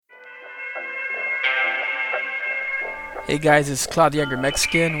Hey guys, it's Claude Younger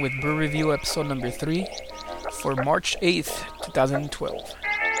Mexican with Brew Review episode number 3 for March 8th, 2012.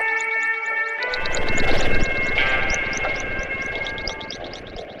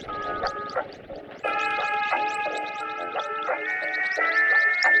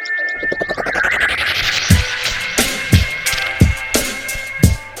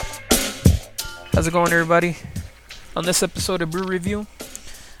 How's it going, everybody? On this episode of Brew Review,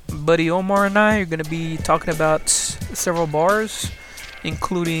 buddy Omar and I are going to be talking about several bars,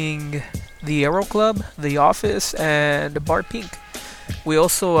 including the Aero Club, the Office, and Bar Pink. We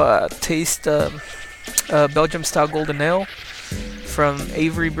also taste Belgium-style golden ale from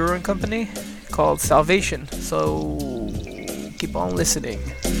Avery Brewing Company called Salvation. So keep on listening.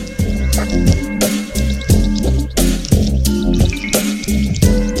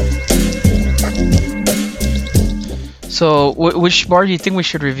 So, which bar do you think we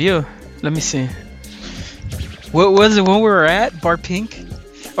should review? Let me see. What was it when we were at? Bar Pink?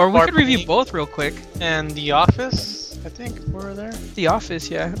 Or we Bar could review Pink. both real quick. And The Office, I think, were there. The Office,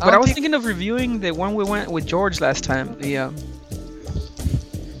 yeah. But don't I was think- thinking of reviewing the one we went with George last time. The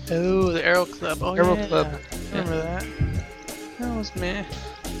Oh, the Aero Club. Oh, Aero yeah. Club. I remember that. That was meh.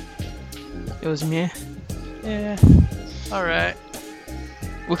 it was me. Yeah. Alright.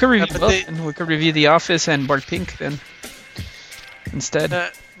 We could review but both, they- and we could review The Office and Bar Pink then. Instead.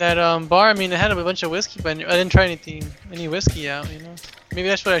 That bar, I mean, it had a bunch of whiskey, but I didn't try any whiskey out, you know. Maybe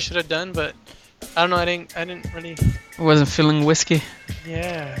that's what I should have done, but I don't know. I didn't really. Wasn't feeling whiskey.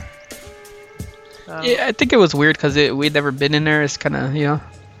 Yeah. Yeah, I think it was weird because we'd never been in there. It's kind of,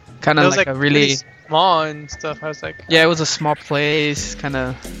 kind It of was like a really. small and stuff. I was like, Yeah, it was a small place, kind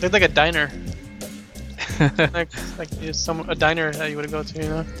of. it looked like a diner, like just a diner that you would go to, you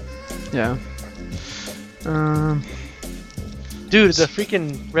know. Yeah. Dude, the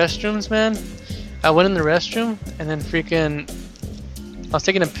freaking restrooms, man. I went in the restroom and then I was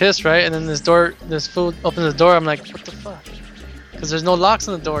taking a piss, right? And then this fool opens the door. I'm like, what the fuck? Because there's no locks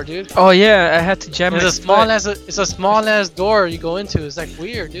on the door, dude. Oh yeah, I had to jam And my it's a small foot. it's a small ass door you go into. It's like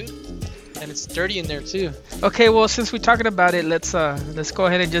weird, dude. And it's dirty in there too. Okay, well since we're talking about it, let's go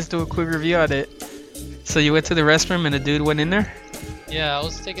ahead and just do a quick review on it. So you went to the restroom and a dude went in there? Yeah, I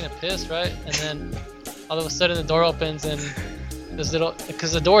was taking a piss, right? And then all of a sudden the door opens and this little,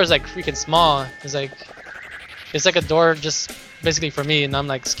 because the door is like freaking small. It's like a door just basically for me, and I'm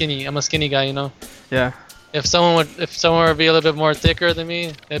like skinny. I'm a skinny guy, you know. Yeah. If someone would be a little bit more thicker than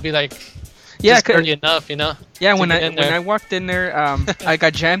me, it'd be like Yeah, just dirty enough, you know. yeah. to When get I in when there. I walked in there, I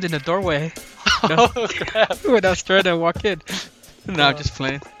got jammed in the doorway Oh crap! when I was trying to walk in. No, Oh. just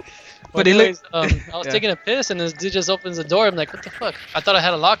playing. But But it anyways, looked- I was Yeah. taking a piss and this dude just opens the door. I'm like, what the fuck? I thought I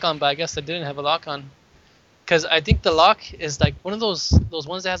had a lock on, but I guess I didn't have a lock on. Cause I think the lock is like one of those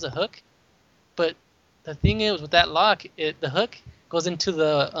ones that has a hook. But the thing is with that lock, the hook goes into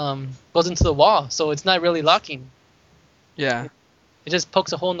the wall, so it's not really locking. Yeah. It just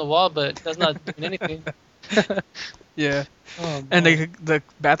pokes a hole in the wall, but that's not doing anything. Yeah. Oh, And man. the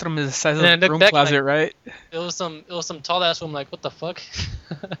bathroom is the size of And I a looked room back closet, like- right? It was some tall ass room. Like, what the fuck?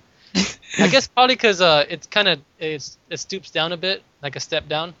 I guess probably because it's kind of it stoops down a bit, like a step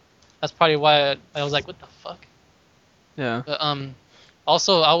down. That's probably why I was like, what the fuck? Yeah. But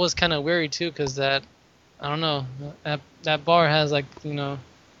also I was kind of weary too, because I don't know, that bar has like, you know,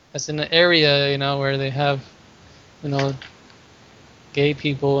 it's in an area, you know, where they have, you know, gay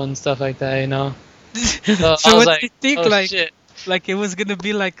people and stuff like that, you know. So, So I was what do you like, think, oh, like shit. like it was gonna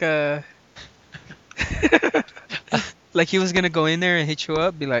be like a like he was gonna go in there and hit you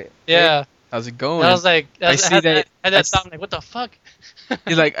up, be like, "Hey, Yeah. how's it And going?" I was like, I see that- I had I that thought, I'm like, what the fuck?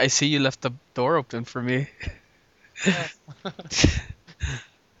 He's like, "I see you left the door open for me."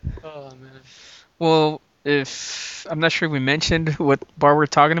 Oh man. Well, if I'm not sure if we mentioned what bar we're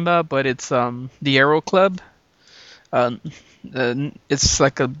talking about, but it's the Aero Club. It's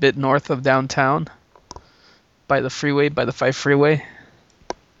like a bit north of downtown, by the freeway, by the 5 freeway,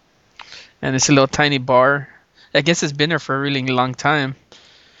 and it's a little tiny bar. I guess it's been there for a really long time.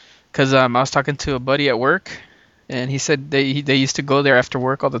 Cause I was talking to a buddy at work, and he said they used to go there after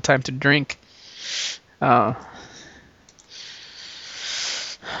work all the time to drink.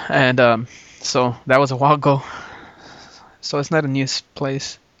 And so that was a while ago. So it's not a new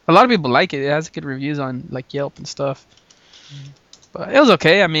place. A lot of people like it. It has good reviews on like Yelp and stuff. But it was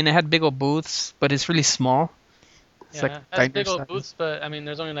okay. I mean, it had big old booths, but it's really small. It's Yeah, like it has big diner old size. booths, but I mean,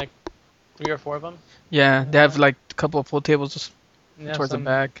 there's only like 3 or 4 of them. Yeah, they have like a couple of pool tables And they have towards the some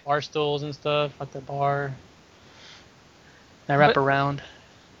back. bar stools and stuff at the bar. That wrap But- around.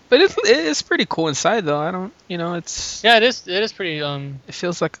 But it's pretty cool inside though. I don't, it's Yeah, it is pretty. it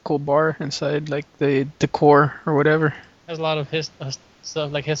feels like a cool bar inside, like the decor or whatever. Has a lot of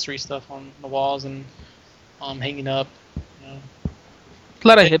stuff like history stuff on the walls and hanging up. You know. A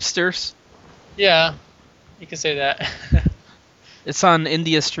lot of hipsters. Yeah, you can say that. It's on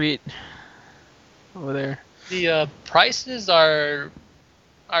India Street over there. The prices are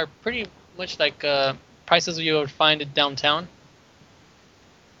pretty much like prices you would find it downtown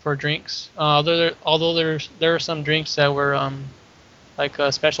for drinks. Although there are some drinks that were like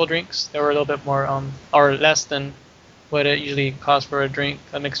special drinks that were a little bit more or less than what it usually costs for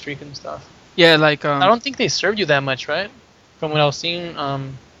a mixed drink and stuff. Yeah, like I don't think they served you that much, right? From what I was seeing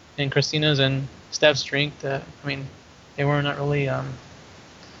in Christina's and Steph's drink, they were not really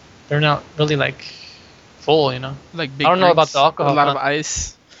they're not really like full, you know. like big I don't know about drinks, the alcohol a lot of content.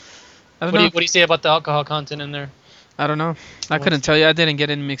 ice. I don't What know. do you say about the alcohol content in there? I don't know. I What's- couldn't tell you. I didn't get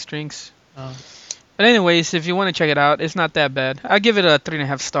any mixed drinks. Oh. But anyways, if you want to check it out, it's not that bad. I give it a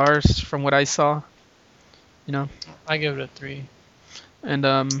 3.5 stars from what I saw. You know, I give it a 3.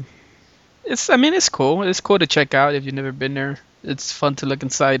 and it's cool. It's cool to check out if you've never been there. It's fun to look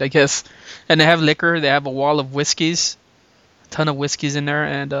inside, I guess. And they have liquor. They have a wall of whiskeys, a ton of whiskeys in there,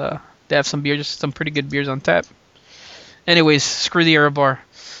 and they have some beers, some pretty good beers on tap. Anyways, screw the Aero Bar.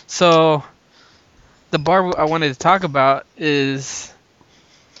 So the bar I wanted to talk about is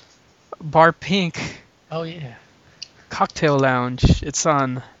Bar Pink Oh yeah. Cocktail Lounge. It's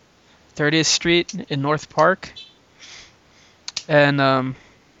on 30th Street in North Park. And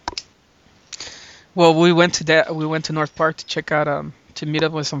well, we went to North Park to check out to meet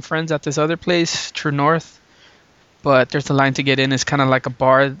up with some friends at this other place, True North. But there's a line to get in. It's kind of like a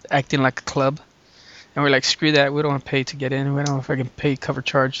bar acting like a club. And we're like, screw that. We don't want to pay to get in. We don't know if I can pay cover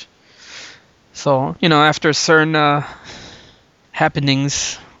charge. So, after certain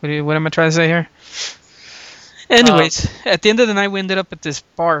happenings, what am I trying to say here? Anyways, at the end of the night, we ended up at this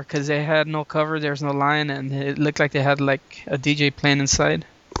bar because they had no cover. There was no line, and it looked like they had like a DJ playing inside.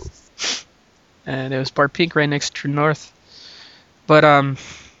 And it was Bar Pink right next to True North. But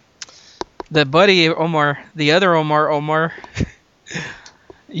the buddy Omar, the other Omar,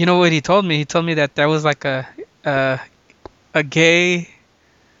 you know what he told me? He told me that was like a gay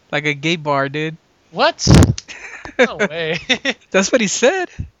bar, dude. What? No way. That's what he said.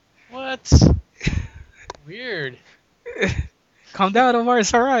 What? Weird. Calm down, Omar.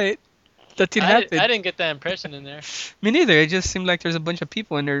 It's all right. Nothing happened. I didn't get that impression in there. Me neither. It just seemed like there's a bunch of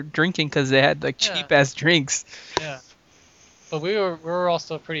people in there drinking because they had like Yeah. cheap ass drinks. Yeah. But we were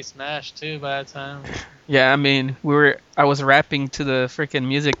also pretty smashed too by that time. Yeah, I mean, I was rapping to the freaking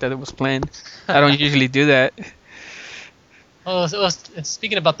music that it was playing. I don't usually do that. Oh,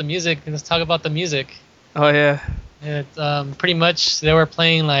 speaking about the music, let's talk about the music. Oh yeah. It pretty much they were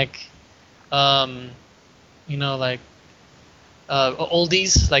playing like, oldies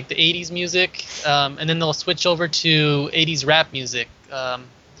like the '80s music, and then they'll switch over to '80s rap music.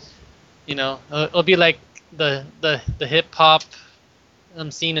 It'll be like the hip hop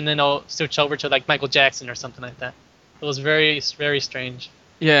scene, and then I'll switch over to like Michael Jackson or something like that. It was very very strange.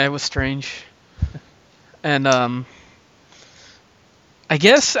 Yeah, it was strange. And I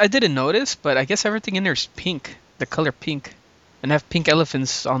guess I didn't notice, but I guess everything in there is pink, the color pink, and have pink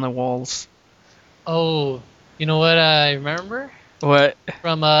elephants on the walls. Oh, you know what I remember What?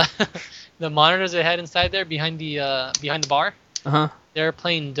 from the monitors they had inside there behind the bar. Uh-huh. They were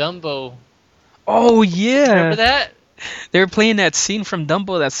playing Dumbo. Oh yeah. Remember that? They were playing that scene from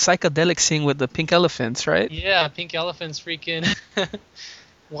Dumbo, that psychedelic scene with the pink elephants, right? Yeah, pink elephants freaking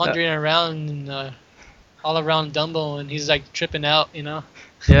wandering around all around Dumbo, and he's like tripping out, you know.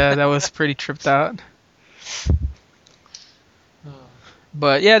 Yeah, that was pretty tripped out.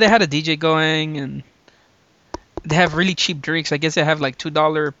 But yeah, they had a DJ going, and they have really cheap drinks. I guess they have like $2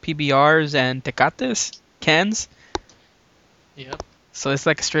 PBRs and Tecates cans. Yep. So it's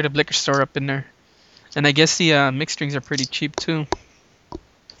like a straight up liquor store up in there. And I guess the mixed drinks are pretty cheap too.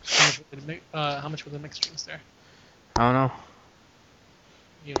 How much were the mixed drinks there? I don't know.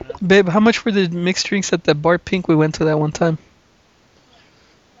 You don't know. Babe, how much were the mixed drinks at the Bar Pink we went to that one time?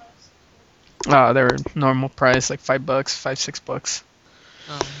 Oh, they were normal price, like $5, $6.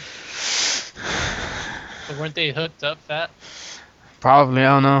 But weren't they hooked up fat? Probably,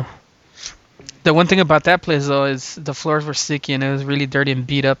 I don't know. The one thing about that place though is the floors were sticky and it was really dirty and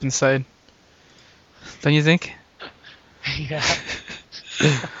beat up inside. Don't you think? Yeah.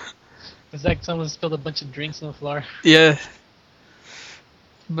 It's like someone spilled a bunch of drinks on the floor. Yeah.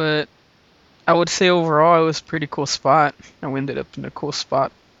 But I would say overall it was a pretty cool spot. I ended up in a cool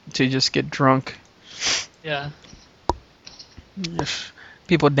spot to just get drunk. Yeah. Just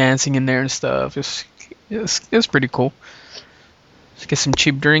people dancing in there and stuff. It was pretty cool. Just get some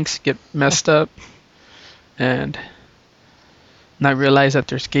cheap drinks, get messed up, and not realize that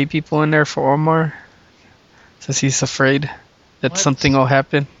there's gay people in there for Omar, since he's afraid that What? something will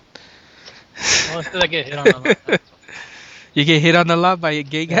happen. Well, instead I get hit on a lot. You get hit on the lot by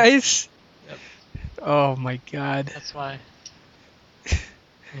gay Yeah. guys? Yep. Oh my god. That's why.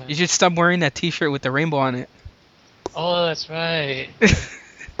 You should stop wearing that t-shirt with the rainbow on it. Oh, that's right.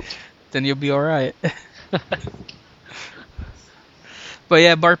 Then you'll be alright. But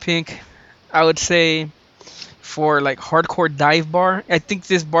yeah, Bar Pink, I would say for like hardcore dive bar, I think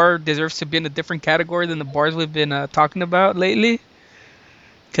this bar deserves to be in a different category than the bars we've been talking about lately.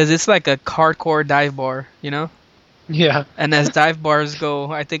 Because it's like a hardcore dive bar, you know? Yeah. And as dive bars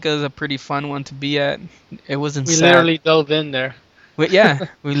go, I think it was a pretty fun one to be at. It wasn't We sad. literally dove in there. Yeah,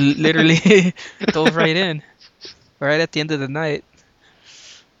 we literally dove right in, right at the end of the night.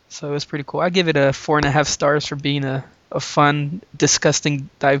 So it was pretty cool. I give it a 4.5 stars for being a fun, disgusting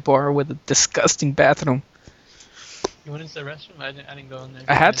dive bar with a disgusting bathroom. You went into the restroom? I didn't go in there.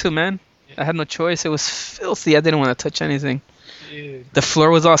 I had to, man. Yeah. I had no choice. It was filthy. I didn't want to touch anything. Dude. The floor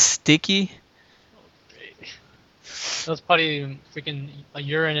was all sticky. Great. That was probably freaking a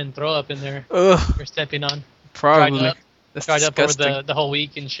urine and throw up in there. Ugh, You're stepping on. probably. Dried up. That's Dried up over disgusting. the whole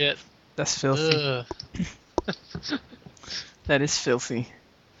week and shit. That's filthy. Ugh. That is filthy.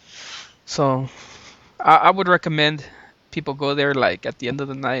 So, I would recommend people go there like at the end of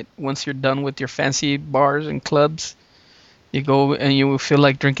the night. Once you're done with your fancy bars and clubs, you go and you will feel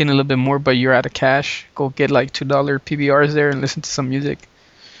like drinking a little bit more, but you're out of cash. Go get like $2 PBRs there and listen to some music.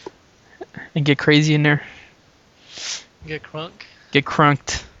 And get crazy in there. Get crunk. Get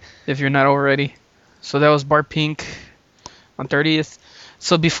crunked if you're not already. So that was Bar Pink on 30th.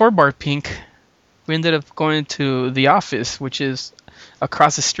 So before Bar Pink, we ended up going to The Office, which is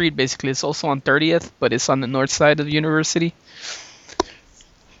across the street basically. It's also on 30th, but it's on the north side of the university.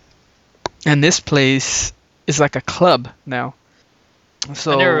 And this place is like a club now.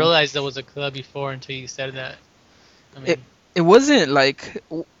 So I never realized there was a club before until you said that. I mean, it wasn't like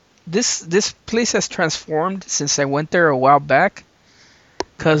this place has transformed since I went there a while back.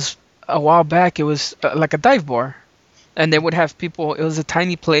 Cause a while back it was like a dive bar, and they would have people. It was a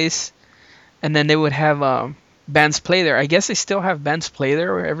tiny place, and then they would have bands play there. I guess they still have bands play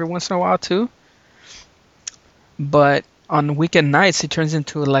there every once in a while too. But on weekend nights, it turns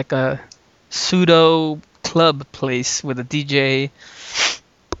into like a pseudo club place with a DJ.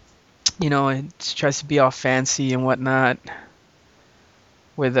 You know, it tries to be all fancy and whatnot,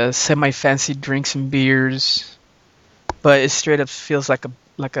 with a semi-fancy drinks and beers. But it straight up feels like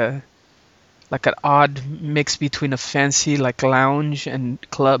an odd mix between a fancy like lounge and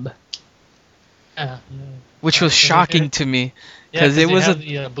club, which was shocking to me. yeah, 'cause it they was have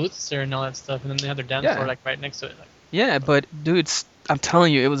the booths there and all that stuff, and then they have their dance Yeah. floor like right next to it. Like, Yeah, but dude, I'm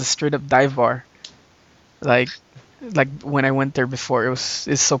telling you, it was a straight up dive bar. Like when I went there before,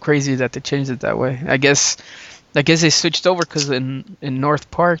 it's so crazy that they changed it that way. I guess they switched over because in North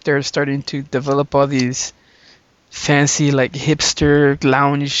Park they're starting to develop all these fancy like hipster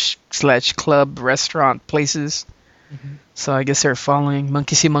lounge / club restaurant places. Mhm. So I guess they're following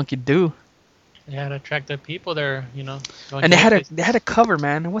Monkey See Monkey Do. they had to attract the people there, you know. going And to they the had place. a cover,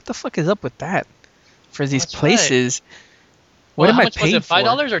 man. What the fuck is up with that? For these That's right. places. What Well, am how I much was paying it? for?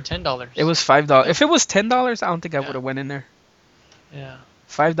 $5 or $10? It was $5. If it was $10, I don't think I Yeah. would have went in there. Yeah.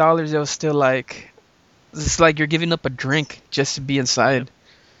 $5, it was still like, it's like you're giving up a drink just to be inside.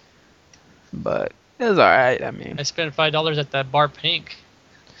 But it was alright. I mean, I spent $5 at that Bar Pink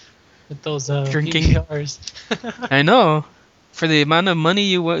with those Drinking. PBRs. I know. For the amount of money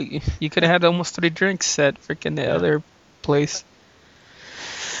you could have had almost 3 drinks at freaking the other place.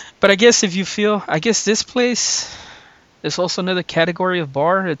 But I guess if you feel, I guess this place is also another category of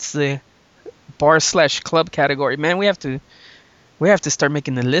bar. It's the bar / club category. Man, we have to start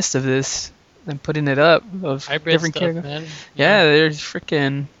making a list of this and putting it up of Hybrid different stuff, categories. man. Yeah, there's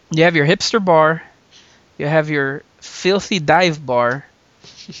freaking. You have your hipster bar, you have your filthy dive bar,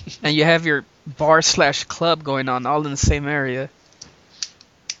 and you have your bar / club going on all in the same area,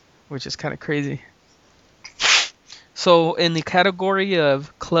 which is kind of crazy. So in the category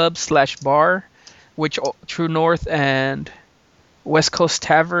of club / bar, which True North and West Coast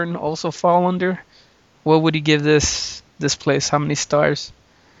Tavern also fall under, what would you give this place? How many stars?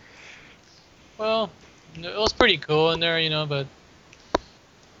 Well, it was pretty cool in there, you know, but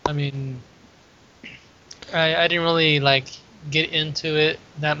I mean, I didn't really like get into it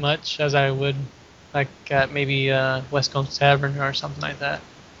that much as I would like at maybe West Coast Tavern or something like that.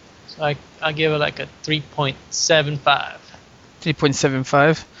 So I give it like a 3.75.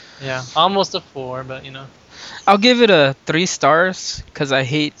 3.75. Yeah, almost a 4, but you know. I'll give it a 3 stars because I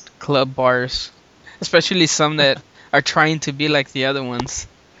hate club bars, especially some that are trying to be like the other ones.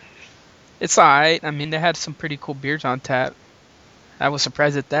 It's alright. I mean, they had some pretty cool beers on tap. I was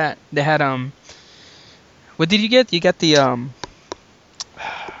surprised at that. They had what did you get? You got the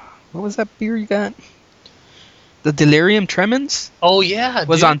what was that beer you got? The Delirium Tremens Oh yeah,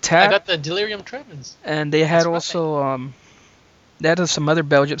 was dude. on tap. I got the Delirium Tremens. And they had That's right. also they had some other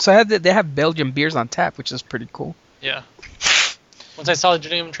Belgium. So they have Belgian beers on tap, which is pretty cool. Yeah. Once I saw the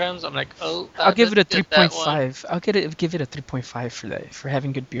Delirium Tremens, I'm like, oh. I'll give it a let's get that one. 3.5. I'll give it a 3.5 for that, for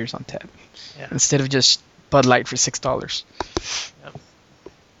having good beers on tap, Yeah. instead of just Bud Light for $6. Yep.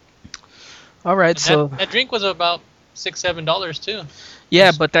 All right, And so that drink was about $6-7 too. yeah,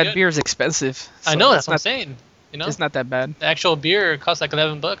 it's but that good. beer is expensive. I so know, it's that's what I'm not, saying. You know, it's not that bad. the actual beer costs like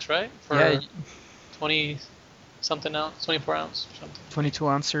 $11, right? For Yeah, 20 something ounce, 24 ounce or something. 22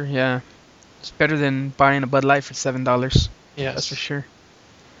 ouncer. Yeah, it's better than buying a Bud Light for $7. Yes. That's for sure.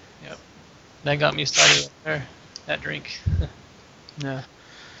 That got me started there. That drink. Yeah.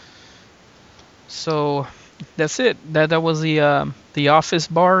 So that's it. That was the Office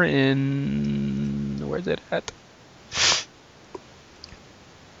bar in, where's it at?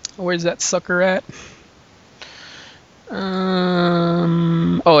 Where's that sucker at?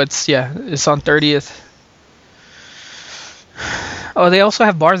 Oh, it's on 30th. Oh, they also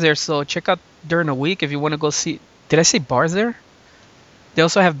have bars there, so check out during the week if you want to go see. Did I say bars there? They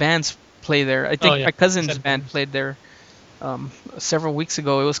also have bands play there. I think yeah. my cousin's Said band bands. played there several weeks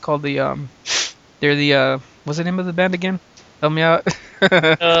ago. It was called they're the what's the name of the band again? Help me out.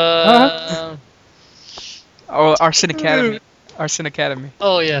 Oh, Arson Academy. Arson Academy.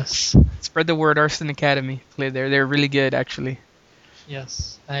 Oh yes, Spread the word. Arson Academy played there. They're really good, actually.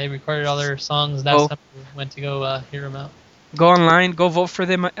 yes. I recorded all their songs. Oh. Last time we went to go hear them out. Go online. Go vote for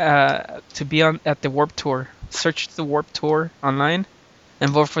them to be on at the Warp Tour. Search the Warp Tour online,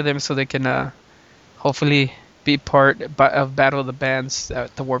 and vote for them so they can hopefully be part of Battle of the Bands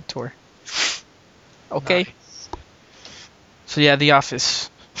at the Warp Tour. Okay. Nice. So yeah, The Office.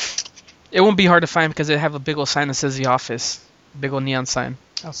 It won't be hard to find because they have a big old sign that says The Office. Big old neon sign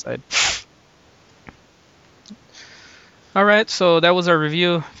outside. Alright, so that was our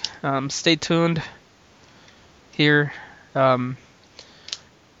review. Stay tuned here. Coming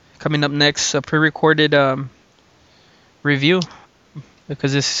up next, a pre-recorded review,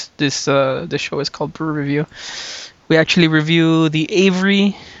 because this show is called Brew Review. We actually review the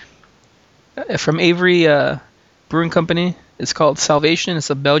Avery from Avery Brewing Company. It's called Salvation. It's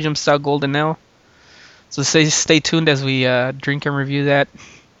a Belgium style golden ale. So stay tuned as we drink and review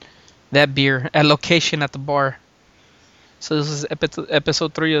that beer at location at the bar. So this is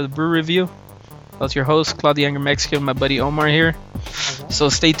episode 3 of the Brew Review. I was your host, Claudio Angry Mexican, my buddy Omar here. So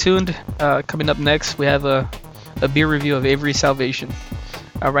stay tuned. Coming up next, we have a beer review of Avery Salvation.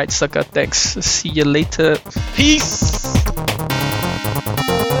 All right, sucker. Thanks. See you later. Peace.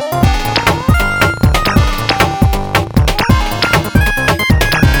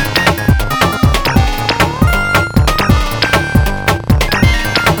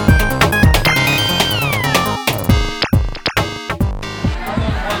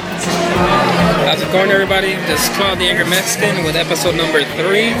 How's it going, everybody? This is Claude the Angry Mexican with episode number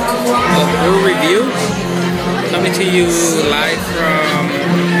 3 of Brew Review. Coming to you live from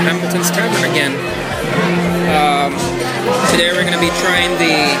Hamilton's Tavern again. Today we're going to be trying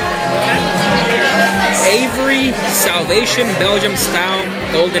the Avery Salvation Belgium Style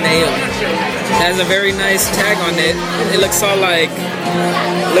Golden Ale. It has a very nice tag on it. It looks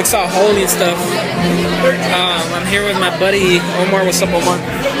all holy and stuff. I'm here with my buddy Omar. What's up, Omar?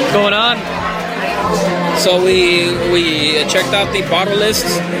 What's going on? So we checked out the bottle list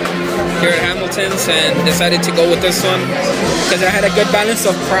here at Hamilton's and decided to go with this one because it had a good balance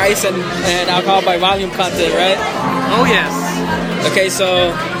of price and alcohol by volume content, right? Oh yes. Okay,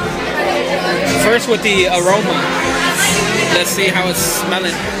 so first with the aroma. Let's see how it's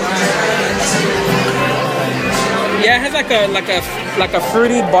smelling. Yeah, it has like a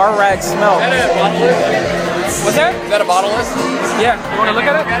fruity bar rag smell. Is that a bottle list? What's that? Is that a bottle list? Yeah. You want to look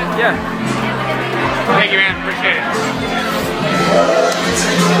at it? Yeah. Thank you, man. Appreciate it.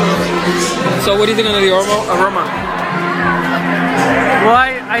 So what do you think of the aroma? Well,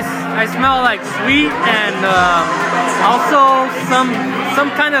 I smell like sweet and also some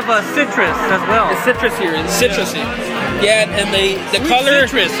kind of a citrus as well. It's citrusy. It's citrusy. Yeah, and the Sweet color.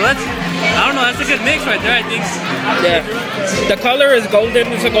 citrus. So I don't know. That's a good mix right there, I think. Yeah, the color is golden.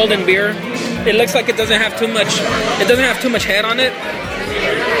 It's a golden beer. It looks like it doesn't have too much. It doesn't have too much head on it.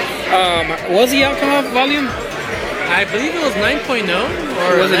 What was the alcohol volume? I believe it was 9.0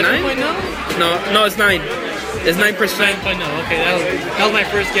 or Was it 9? 11.0. No, it's 9. It's 9%. Okay, that was my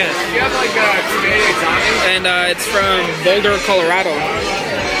first guess. You have like Canadian exotic. And it's from Boulder, Colorado.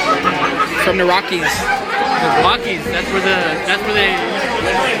 From the Rockies. The Rockies. That's where you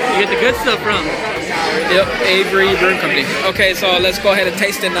get the good stuff from. Yep, Avery Brewing Company. Okay, so let's go ahead and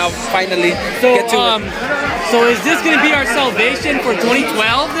taste it now. Finally, So, get to it. so is this gonna be our salvation for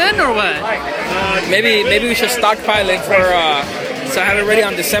 2012 then, or what? Maybe we should stockpile it for so I have it ready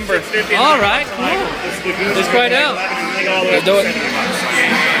on December. All right, cool. Let's try it out. Let's do it.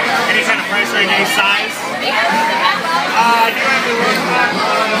 Any kind of price range, any size? I do have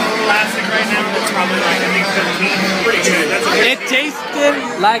the classic right now. That's probably like, I think, 15. Pretty good. That's a good. It tasted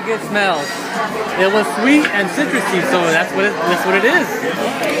like it smells. It was sweet and citrusy, so that's what it is.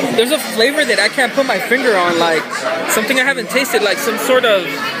 There's a flavor that I can't put my finger on, like something I haven't tasted, like some sort of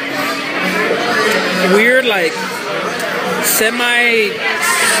weird, like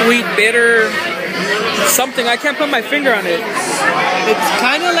semi-sweet, bitter, something. I can't put my finger on it. It's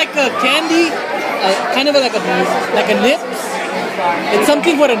kind of like a candy, kind of like a Nips. It's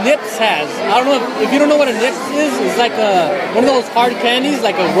something what a Nips has. I don't know if you don't know what a Nips is. It's like one of those hard candies,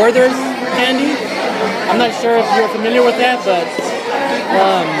 like a Werther's candy. I'm not sure if you're familiar with that, but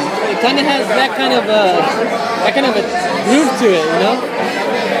it kind of has that kind of a groove to it, you know.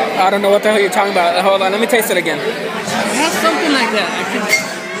 I don't know what the hell you're talking about. Hold on, let me taste it again. It has something like that.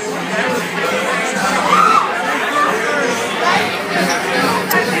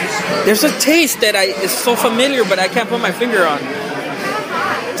 There's a taste that is so familiar, but I can't put my finger on.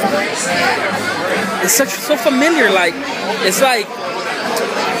 It's so familiar, like it's like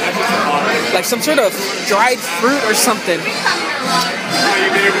some sort of dried fruit or something.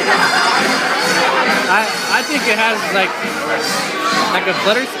 I think it has like a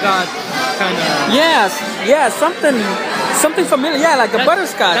butterscotch kind of. Yes, yeah, something familiar. Yeah, like a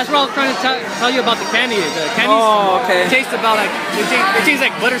butterscotch. That's what I was trying to tell you about the candy. The candy okay. tastes about like it tastes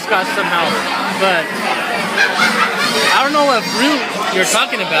like butterscotch somehow, but I don't know what fruit you're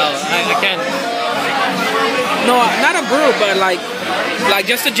talking about. I can't. No, not a brew, but like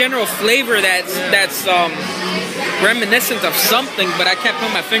just a general flavor that's reminiscent of something, but I can't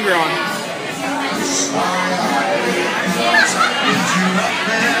put my finger on.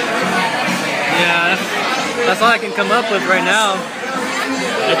 Yeah, that's all I can come up with right now.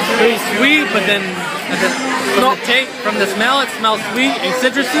 It's pretty sweet, but then from the smell, it smells sweet and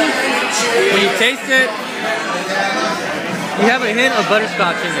citrusy. When you taste it, you have a hint of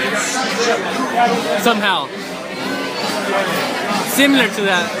butterscotch in it. Somehow. Similar to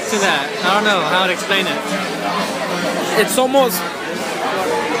that. I don't know how to explain it. It's almost.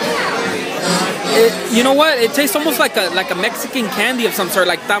 You know what? It tastes almost like a Mexican candy of some sort,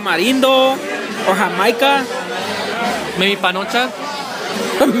 like tamarindo or Jamaica. Maybe panocha?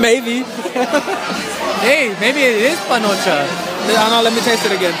 Maybe. Hey, maybe it is panocha. I don't know, let me taste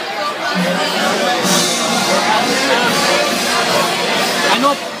it again.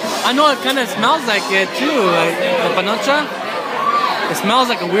 I know it kind of smells like it too, like the panocha. It smells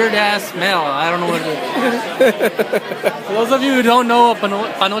like a weird ass smell. I don't know what it is. For those of you who don't know what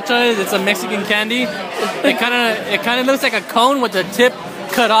panocha is, it's a Mexican candy. It kind of looks like a cone with the tip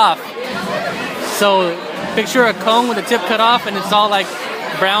cut off. So picture a cone with the tip cut off, and it's all like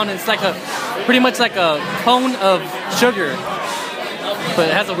brown. It's like pretty much like a cone of sugar, but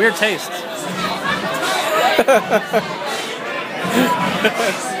it has a weird taste.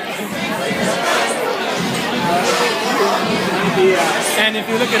 And if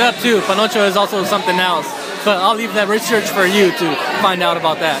you look it up too, panocha is also something else. But I'll leave that research for you to find out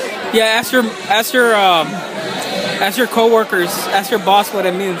about that. Yeah, ask your coworkers, ask your boss what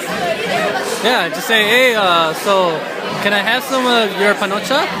it means. Yeah, just say, hey, so can I have some of your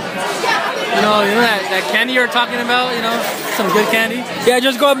panocha? You know that candy you're talking about. You know, some good candy. Yeah,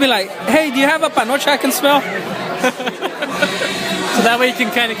 just go up and be like, hey, do you have a panocha I can smell? So that way you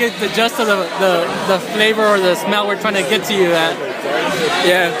can kind of get the gist of the flavor or the smell we're trying to get to you at.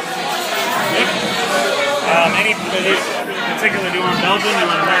 Yeah. Any particular do you want Belgian? You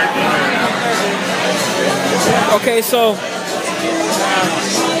want American? Okay, so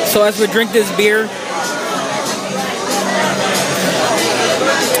as we drink this beer,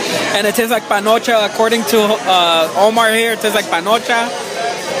 and it tastes like panocha, according to Omar here, it tastes like panocha.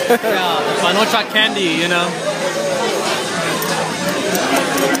 Yeah, the panocha candy, you know.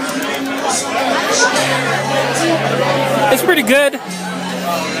 It's pretty good.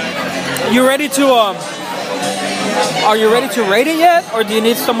 You ready to are you ready to rate it yet, or do you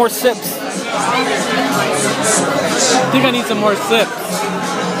need some more sips? I think I need some more sips.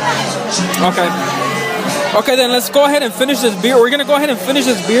 Okay, then let's go ahead and finish this beer. We're gonna go ahead and finish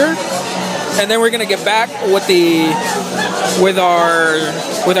this beer, and then we're gonna get back with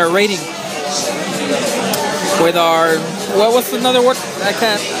our rating. With our what's another word? I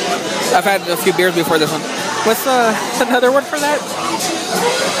can't. I've had a few beers before this one. What's another word for that?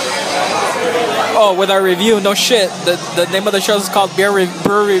 Oh, with our review. No shit. The name of the show is called Brew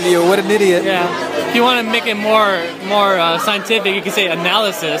Review. What an idiot. Yeah. If you want to make it more scientific, you can say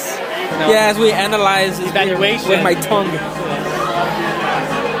analysis. Yeah, as we analyze evaluation with my tongue.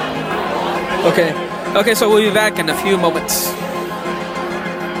 Okay, so we'll be back in a few moments.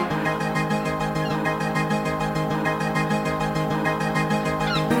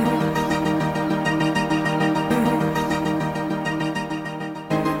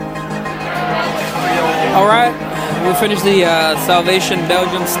 All right, we finished the Salvation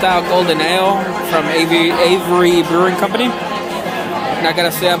Belgian Style Golden Ale from Avery Brewing Company. And I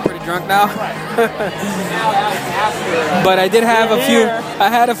gotta say, I'm pretty drunk now. But I did have I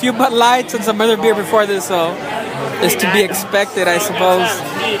had a few Bud Lights and some other beer before this, so it's to be expected, I suppose.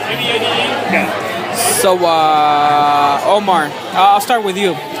 So, Omar, I'll start with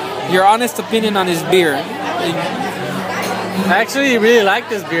you. Your honest opinion on this beer. I actually really like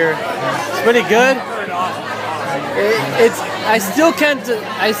this beer. It's pretty good. I still can't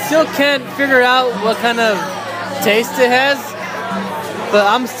figure out what kind of taste it has, but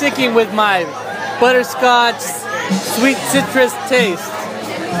I'm sticking with my butterscotch sweet citrus taste.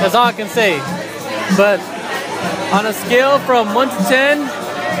 That's all I can say. But on a scale from 1 to 10,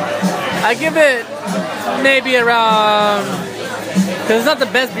 I give it maybe around, because it's not the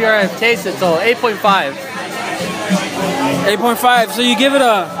best beer I've tasted, so 8.5. 8.5. So you give it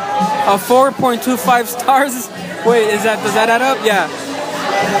a 4.25 stars. Wait, does that add up? Yeah.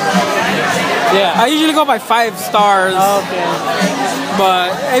 Yeah. I usually go by 5 stars. Okay.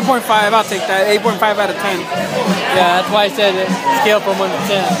 But 8.5, I'll take that. 8.5 out of 10. Yeah, that's why I said it. Scale from 1 to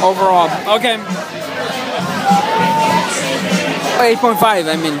 10. Overall. Okay. 8.5,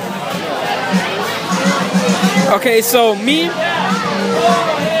 I mean. Okay, so me,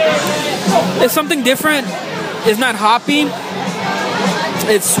 it's something different. It's not hoppy.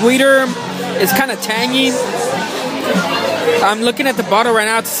 It's sweeter. It's kind of tangy. I'm looking at the bottle right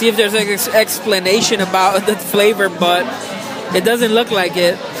now to see if there's an explanation about the flavor, but it doesn't look like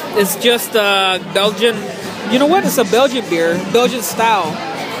it. It's just Belgian. You know what? It's a Belgian beer, Belgian style.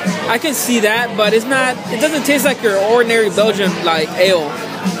 I can see that, but it's not. It doesn't taste like your ordinary Belgian like ale.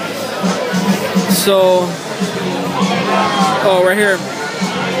 So, right here.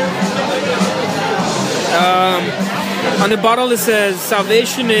 On the bottle it says,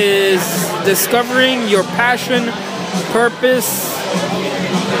 "Salvation is discovering your passion, purpose."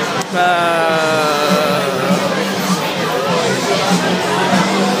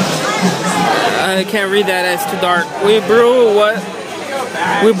 I can't read that. It's too dark. We brew what?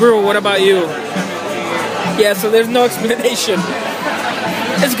 What about you? Yeah. So there's no explanation.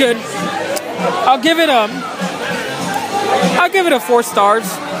 It's good. I'll give it a 4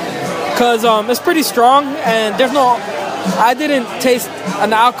 stars. Cause it's pretty strong, and there's no. I didn't taste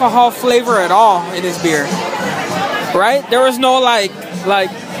an alcohol flavor at all in this beer. Right? There was no like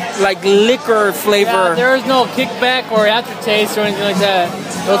liquor flavor. Yeah, there was no kickback or aftertaste or anything like that.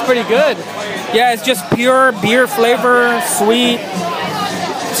 It was pretty good. Yeah, it's just pure beer flavor, sweet,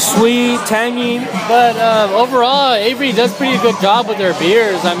 tangy. But overall, Avery does pretty good job with their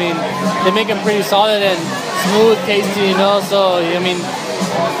beers. I mean, they make them pretty solid and smooth, tasty, you know. So I mean,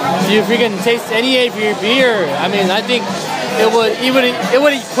 if you freaking taste any Avery beer, I mean, I think it would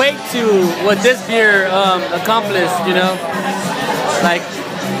equate to what this beer accomplished, you know, like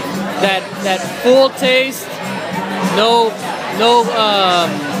that full taste, no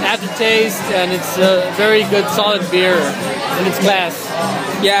aftertaste, and it's a very good solid beer in its class.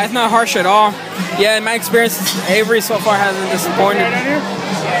 Yeah, it's not harsh at all. Yeah, in my experience, Avery so far hasn't disappointed.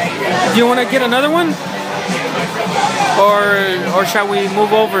 Do you want to get another one? Or shall we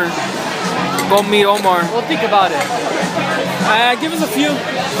move over? Go meet Omar. We'll think about it. Give us a few.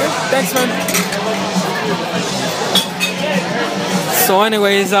 Thanks, man. So,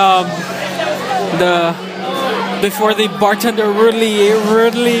 anyways, before the bartender rudely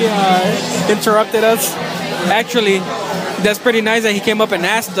interrupted us. Actually, that's pretty nice that he came up and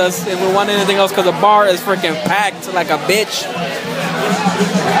asked us if we wanted anything else, because the bar is freaking packed like a bitch.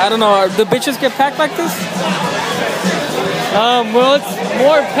 I don't know. Do bitches get packed like this? Well, it's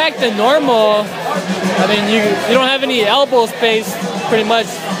more packed than normal. I mean, you don't have any elbow space pretty much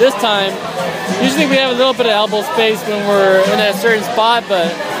this time. Usually we have a little bit of elbow space when we're in a certain spot,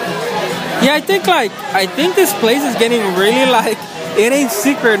 but yeah, I think this place is getting really like, it ain't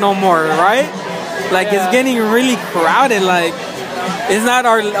secret no more, right? Like, yeah. It's getting really crowded. Like It's not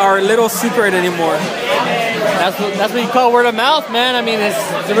our little secret anymore. That's what you call word of mouth, man. I mean, it's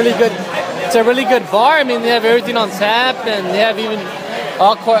a really good bar. I mean, they have everything on tap, and they have even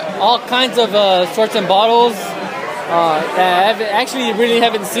all kinds of sorts and bottles that I actually really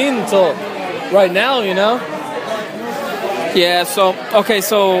haven't seen until right now. You know. Yeah. So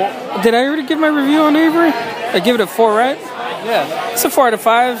did I already give my review on Avery? I give it a 4, right? Yeah. It's a 4 out of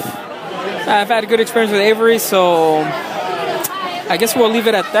 5. I've had a good experience with Avery, so I guess we'll leave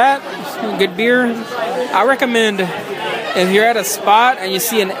it at that. Good beer. I recommend if you're at a spot and you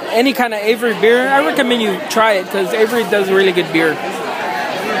see any kind of Avery beer, I recommend you try it because Avery does really good beer.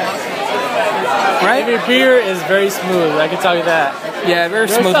 Right? Avery beer is very smooth. I can tell you that. Yeah, very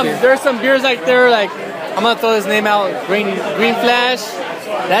smooth beer. There's some beers like I'm gonna throw his name out. Green Flash.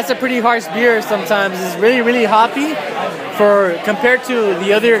 That's a pretty harsh beer sometimes. It's really, really hoppy compared to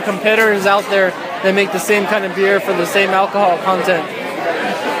the other competitors out there that make the same kind of beer for the same alcohol content.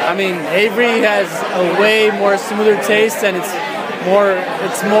 I mean, Avery has a way more smoother taste and it's more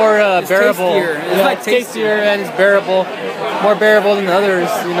bearable. Tastier. It's like tastier and it's bearable, more bearable than others,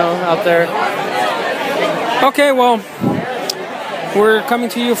 out there. Okay, well, we're coming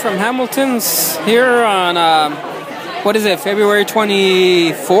to you from Hamilton's here on what is it, February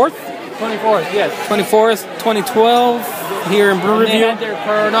 24th? 24th, yes. 24th, 2012, here in Brew They Review. had their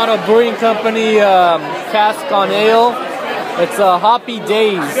Coronado Brewing Company cask on ale. It's Hoppy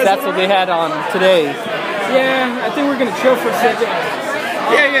Days. That's what they had on today. Yeah, I think we're gonna chill for a second.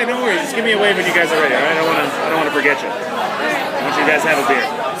 Yeah, no worries. Just give me a wave when you guys are ready. All right, I don't want to forget you. Once you guys have a beer.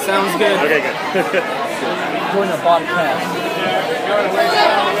 Sounds good. Okay, good. Doing a podcast.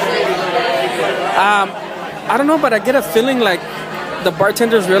 I don't know, but I get a feeling like the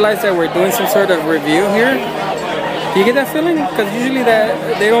bartenders realize that we're doing some sort of review here. Do you get that feeling? Because usually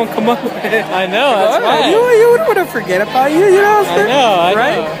they don't come up with it. I know, that's right. You wouldn't want to forget about you, you know what I'm saying? I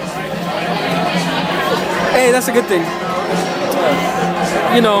right? know. Hey, that's a good thing.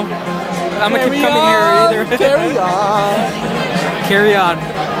 I'm going to keep coming here either. Carry on. Carry on.